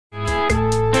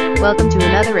Welcome to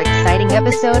another exciting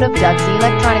episode of Doug's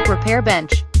Electronic Repair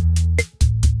Bench.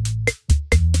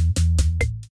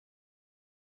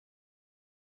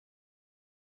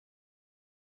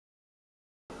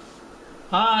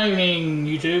 Hi, evening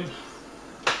YouTube.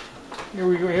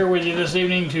 We're here with you this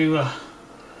evening to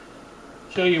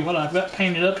show you what I've got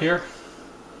painted up here.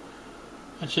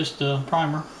 That's just a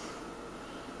primer.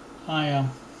 I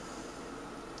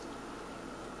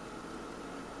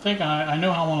think I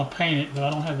know how I want to paint it, but I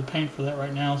don't have the paint for that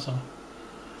right now. So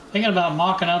thinking about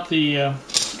mocking up the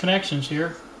connections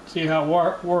here, see how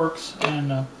it works.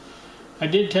 And I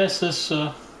did test this.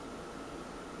 Not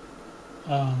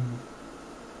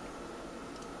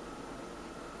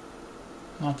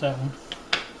that one.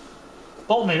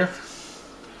 Voltmeter.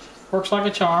 Works like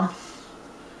a charm.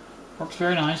 Works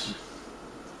very nice.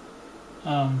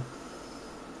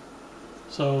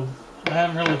 So I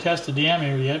haven't really tested the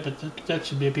ammeter yet, but that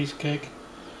should be a piece of cake.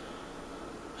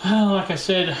 Like I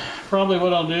said, probably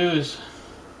what I'll do is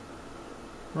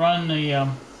run the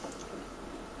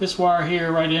this wire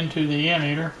here right into the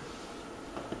ammeter,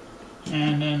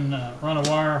 and then run a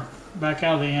wire back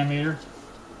out of the ammeter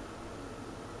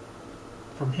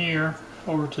from here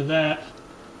over to that,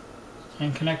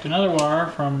 and connect another wire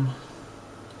from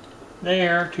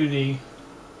there to the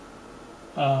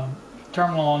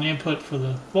terminal on the input for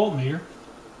the voltmeter,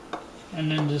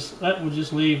 and then that would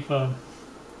just leave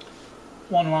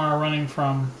one wire running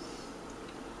from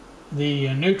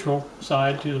the neutral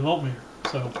side to the voltmeter.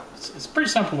 So it's pretty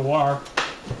simple to wire.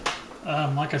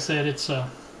 Like I said, it's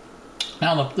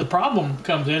now the problem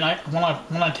comes in. When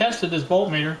I tested this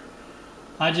voltmeter,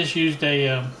 I just used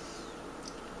a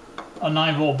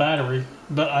 9-volt battery,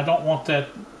 but I don't want that.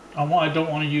 I don't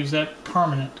want to use that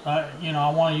permanent. I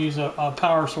want to use a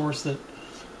power source that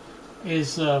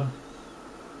is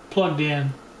plugged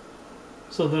in,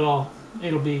 so that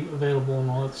it'll be available and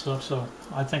all that stuff. So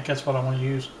I think that's what I want to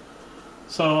use.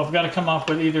 So I've got to come up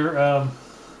with either a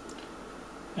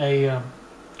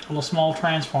little small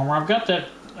transformer. I've got that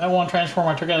one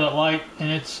transformer I took out of that light,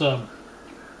 and it's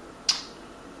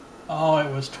it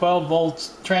was 12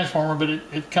 volts transformer, but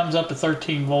it comes up to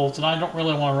 13 volts, and I don't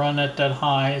really want to run that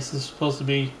high. This is supposed to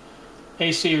be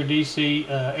AC or DC,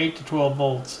 8 to 12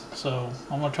 volts, so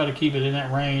I'm going to try to keep it in that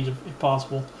range if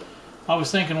possible. I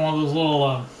was thinking one of those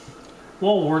little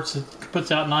wall warts that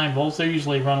puts out 9 volts. They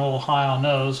usually run a little high on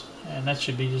those, and that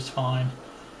should be just fine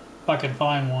if I can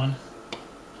find one.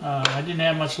 I didn't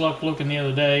have much luck looking the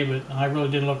other day, but I really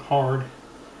did look hard,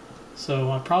 so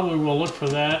I probably will look for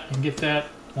that and get that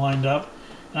lined up.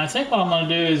 And I think what I'm going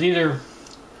to do is either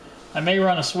I may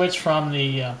run a switch from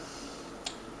the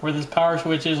where this power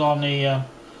switch is on the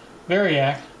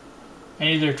variac, and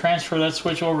either transfer that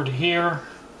switch over to here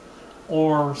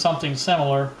or something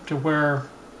similar to where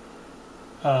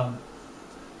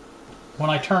when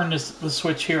I turn the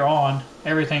switch here on,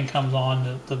 everything comes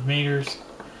on, the meters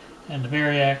and the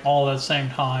variac all at the same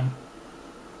time.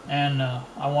 And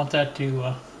I want that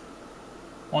to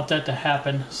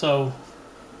happen. So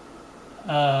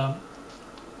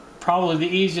probably the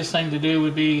easiest thing to do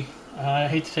would be, I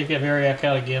hate to take that variac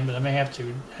out again, but I may have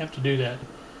to do that.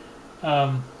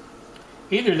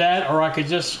 Either that, or I could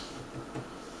just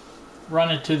run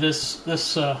it to this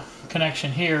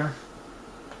connection here.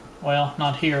 Well,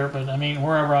 not here, but I mean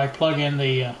wherever I plug in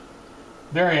the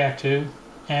variac to,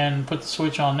 and put the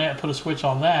switch on that. Put a switch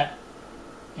on that,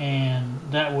 and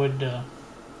that would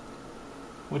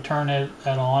turn that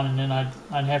on, and then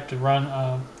I'd have to run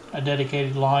a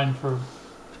dedicated line for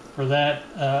that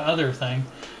other thing.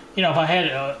 If I had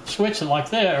a switch like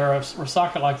that, or a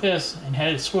socket like this, and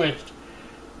had it switched,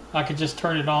 I could just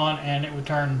turn it on, and it would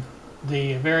turn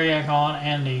the variac on,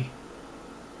 and the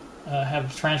have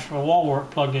the transfer wall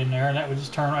wart plugged in there, and that would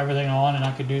just turn everything on, and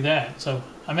I could do that. So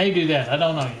I may do that. I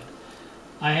don't know yet.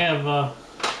 I have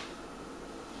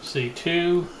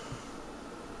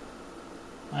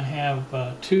I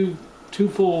have two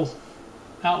full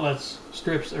outlets,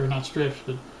 strips, or not strips,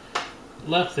 but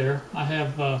left there. I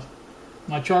have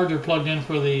my charger plugged in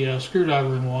for the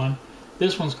screwdriver in one.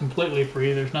 This one's completely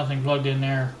free. There's nothing plugged in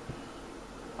there.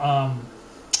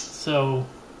 So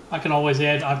I can always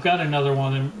add. I've got another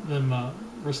one of them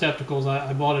receptacles.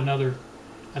 I bought another.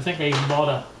 I think I even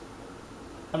bought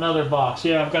another box.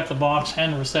 Yeah, I've got the box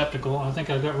and the receptacle. I think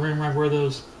I've got room right where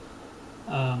those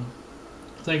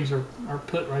things are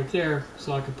put right there,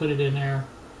 so I could put it in there.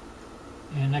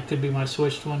 And that could be my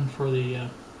switched one for the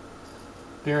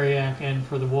variac and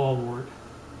for the wall wart.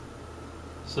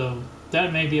 So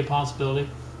that may be a possibility.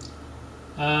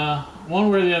 One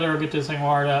way or the other I'll get this thing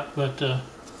wired up, but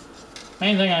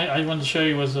main thing I wanted to show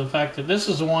you was the fact that this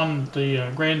is the one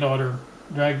the granddaughter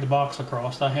drag the box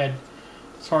across.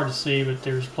 It's hard to see, but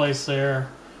there's a place there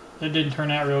that didn't turn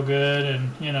out real good,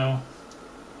 and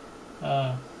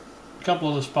a couple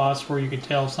of the spots where you could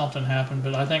tell something happened.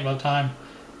 But I think by the time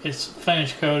it's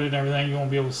finished coated and everything, you won't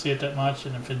be able to see it that much,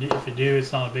 and if you do,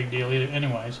 it's not a big deal either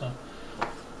anyway. So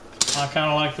I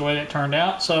kind of like the way that turned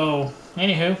out. So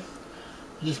anywho,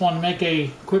 I just wanted to make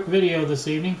a quick video this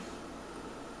evening.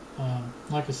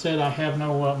 Like I said, I have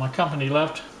my company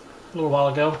left a little while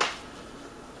ago.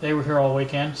 They were here all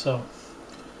weekend, so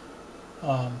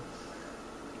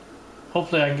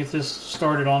hopefully I can get this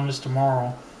started on this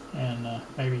tomorrow and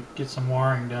maybe get some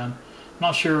wiring done. I'm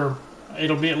not sure.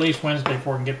 It'll be at least Wednesday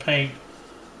before I can get paint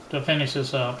to finish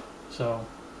this up. So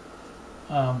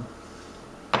I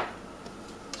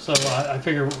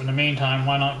figure in the meantime,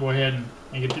 why not go ahead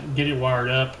and get it wired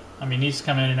up. I mean, these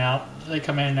come in and out. They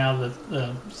come in and out of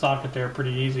the socket there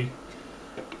pretty easy.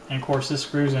 And of course, this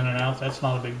screws in and out. That's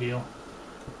not a big deal.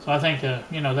 So I think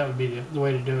that would be the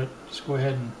way to do it. Just go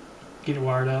ahead and get it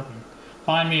wired up and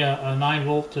find me a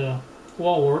 9-volt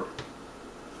wall wart.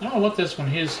 I don't know what this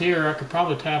one is here. I could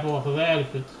probably tap off of that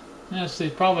if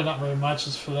it's probably not very much.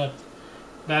 It's for that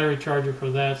battery charger for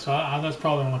that. So that's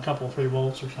probably on a couple of 3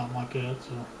 volts or something like that.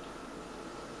 So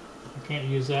I can't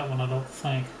use that one, I don't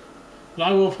think. But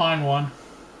I will find one.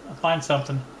 I'll find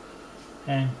something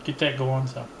and get that going.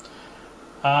 So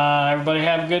everybody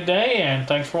have a good day, and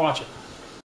thanks for watching.